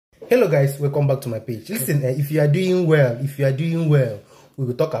Hello guys, welcome back to my page. Listen, if you are doing well, we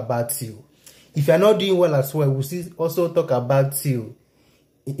will talk about you. If you are not doing well as well, we will also talk about you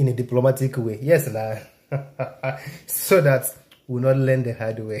in a diplomatic way. Yes, nah. So that we will not learn the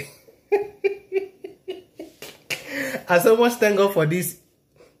hard way. I so much thank God for this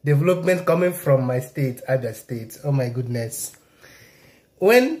development coming from my state, Abia State. Oh my goodness.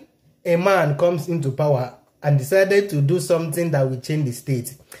 When a man comes into power and decided to do something that will change the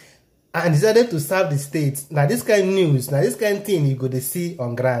state, and decided to serve the state, now this kind of news, now this kind of thing you go to see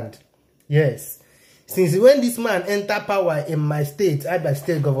on ground. Yes. Since when this man enter power in my state, Abia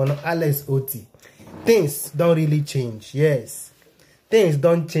State Governor Alex Otti, things don't really change. Yes. Things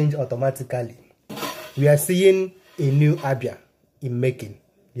don't change automatically. We are seeing a new Abia in making.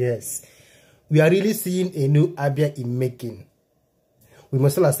 Yes. We are really seeing a new Abia in making. We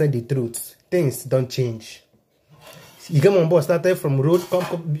must all accept the truth. Things don't change. He came on board, started from road.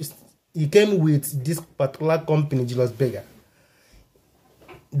 He came with this particular company, g0vern0r.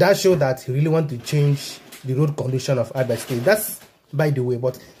 That showed that he really want to change the road condition of Abia State. That's by the way,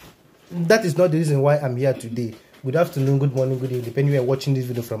 but that is not the reason why I'm here today. Good afternoon, good morning, good evening, depending where you're watching this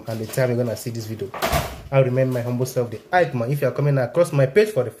video from and the time you're gonna see this video. I'll remain my humble self, the hype man. If you're coming across my page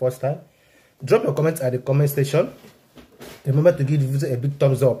for the first time, drop your comments at the comment section. Remember to give the video a big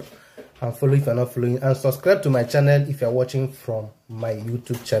thumbs up and follow if you're not following, and subscribe to my channel if you're watching from my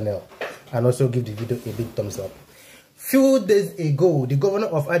YouTube channel, and also give the video a big thumbs up. Few days ago, the governor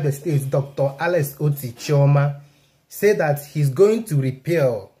of Abia State, Dr. Alex Chioma, said that he's going to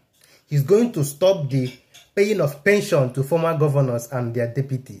repeal, he's going to stop the paying of pension to former governors and their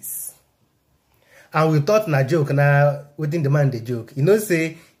deputies. And we thought na joke, now waiting the man the joke. You know,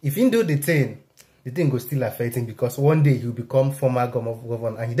 say if you do the thing will still affect him, because one day he will become former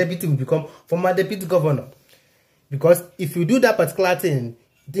governor and his deputy will become former deputy governor. Because if you do that particular thing,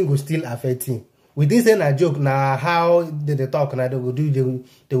 the thing will still affect him. We didn't say a joke. Now how they talk now, they will do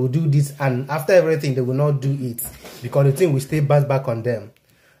this, and after everything they will not do it because the thing will stay back on them.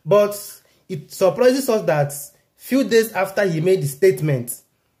 But it surprises us that few days after he made the statement,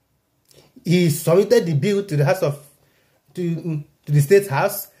 he submitted the bill to the house of to the state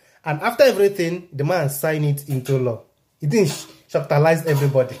house. And after everything, the man signed it into law. It didn't shockalize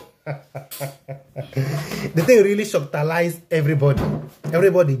everybody. The thing really shockalized everybody.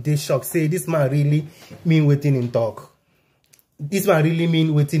 Everybody did shock. Say, this man really mean waiting in talk. This man really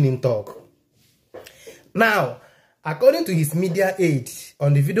mean waiting in talk. Now, according to his media aide,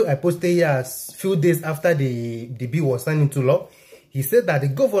 on the video I posted here a few days after the bill was signed into law, he said that the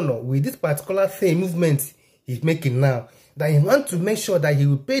governor, with this particular thing, movement he's making now, that he wants to make sure that he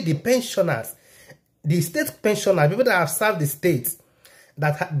will pay the pensioners, the state pensioners, people that have served the state,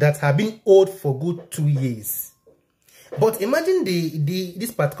 that have been owed for good 2 years. But imagine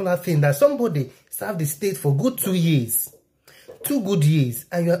this particular thing, that somebody served the state for good 2 years, 2 good years,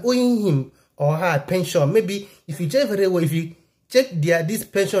 and you are owing him or her pension. Maybe if you check very well, if you check this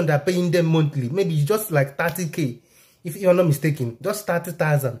pension they're paying them monthly, maybe it's just like 30K, if you're not mistaken, just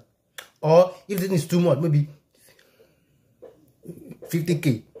 30,000. Or if it is too much, maybe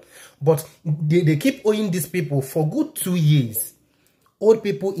 50K. But they keep owing these people for good 2 years. Old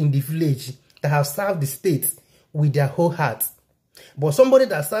people in the village that have served the state with their whole heart. But somebody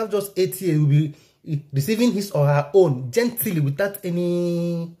that served just 8 years will be receiving his or her own gently without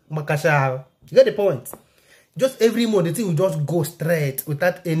any makasha. You get the point? Just every month the thing will just go straight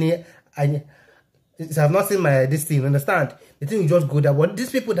without any. I have not seen this thing, understand? The thing will just go there. But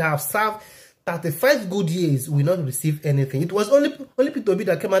these people that have served 35 good years will not receive anything. It was only P2B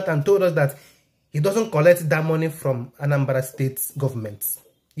that came out and told us that he doesn't collect that money from Anambra State government.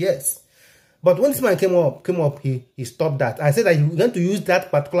 Yes. But when this man came up, he stopped that. I said that he was going to use that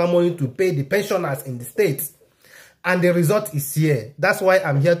particular money to pay the pensioners in the state. And the result is here. That's why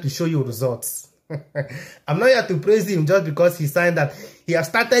I'm here to show you results. I'm not here to praise him just because he signed that. He has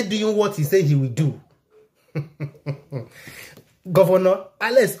started doing what he said he will do. Governor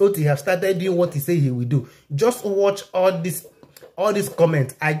Alex Otti have started doing what he said he will do. Just watch all these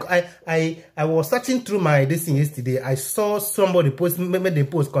comments. I was searching through my this thing yesterday. I saw somebody made a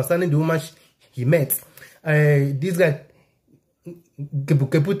post concerning the woman he met. This guy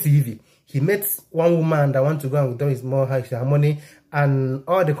Kepu TV. He met one woman that want to go and withdraw his more her money, and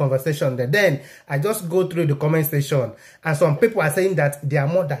all the conversation there. Then I just go through the comment section, and some people are saying that their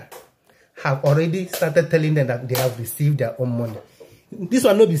mother have already started telling them that they have received their own money. This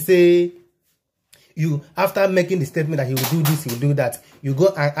one no be say you, after making the statement that he will do this, he will do that, you go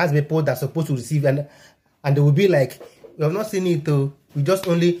and ask people that are supposed to receive, and they will be like, We have not seen it though. We just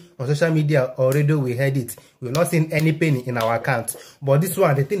only on social media or radio we heard it. We have not seen any penny in our account. But this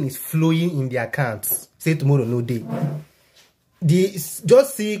one, the thing is flowing in the account. Say tomorrow, no day.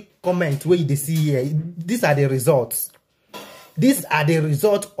 Just see comments where they see here. These are the results. These are the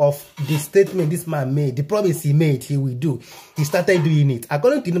results of the statement this man made. The promise he made, he will do. He started doing it.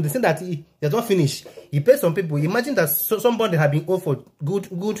 According to him, they say that he has not finished. He paid some people. Imagine that somebody had been owed for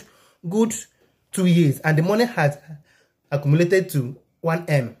good 2 years, and the money has accumulated to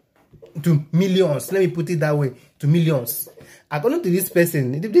 1M, to millions. Let me put it that way, to millions. According to this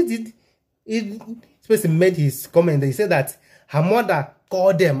person, this person made his comment. He said that her mother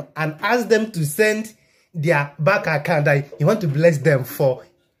called them and asked them to send their bank account, that he want to bless them for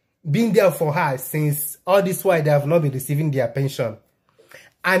being there for her since all this while they have not been receiving their pension.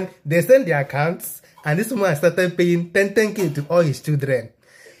 And they sent their accounts, and this woman started paying 10K to all his children.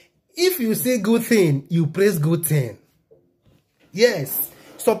 If you say good thing, you praise good thing. Yes,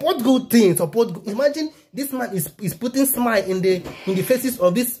 support good things. Imagine this man is putting smile in the faces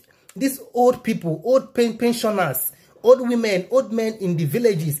of these old people, old pensioners, old women, old men in the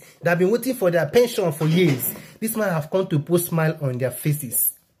villages that have been waiting for their pension for years. This man have come to put smile on their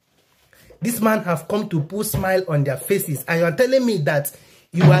faces. This man have come to put smile on their faces. And you are telling me that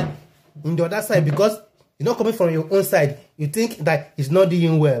you are in the other side because you're not coming from your own side. You think that he's not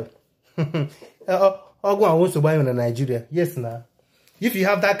doing well. Nigeria. Yes, now. If you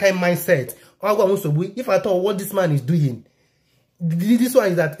have that kind of mindset, if I thought what this man is doing, this one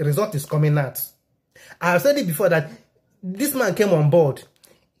is that the result is coming out. I have said it before that this man came on board.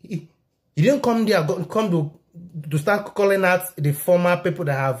 He didn't come there, come to start calling out the former people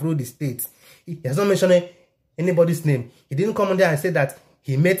that have ruled the state. He has not mentioned anybody's name. He didn't come on there and say that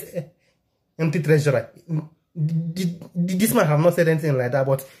he met empty treasurer. This man have not said anything like that,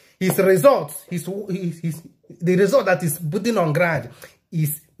 but his results, the result that is putting on ground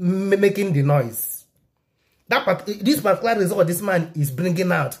is making the noise. This particular result this man is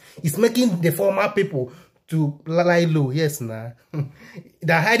bringing out is making the former people to lie low. Yes, nah.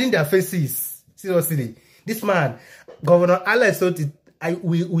 They're hiding their faces. Seriously. This man, Governor Alex C,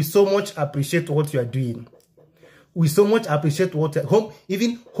 we so much appreciate what you are doing. We so much appreciate what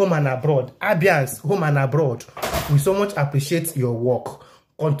even home and abroad. Abians, home and abroad. We so much appreciate your work.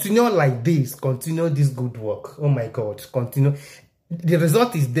 Continue like this. Continue this good work. Oh my God. Continue. The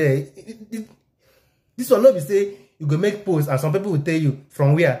result is there. This will not be say you go make posts and some people will tell you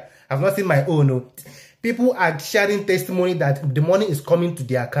from where. I've not seen my own. No. People are sharing testimony that the money is coming to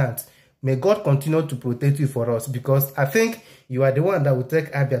their account. May God continue to protect you for us, because I think you are the one that will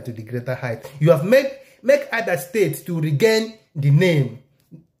take Abia to the greater height. You have make Abia state to regain the name,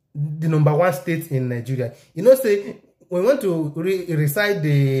 the #1 state in Nigeria. You know, say we want to recite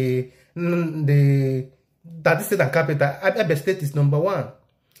the 30 state and capital. Abia state is #1.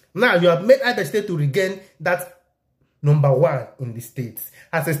 Now you have made Abia state to regain that #1 in the states.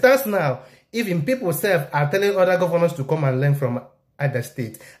 As it stands now, even people self are telling other governors to come and learn from other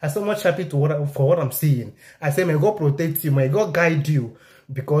states. I'm so much happy for what I'm seeing. I say, may God protect you, may God guide you,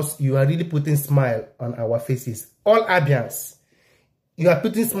 because you are really putting smile on our faces. All Abians, you are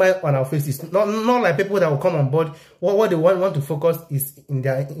putting smile on our faces. Not like people that will come on board. What they want to focus is in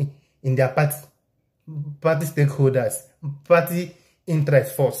their party stakeholders, party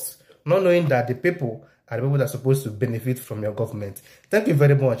interest first, not knowing that the people are the people that are supposed to benefit from your government. Thank you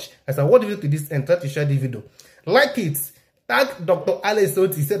very much. As I watch video to this and try to share this video, like it. Thank Dr. Alex C.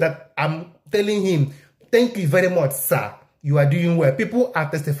 He said that I'm telling him, thank you very much, sir. You are doing well. People are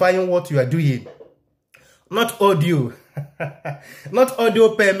testifying what you are doing. Not audio. Not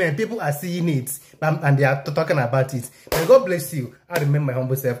audio payment. People are seeing it and they are talking about it. May God bless you. I remember my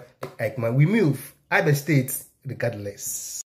humble self. Like man, we move. Abia State regardless.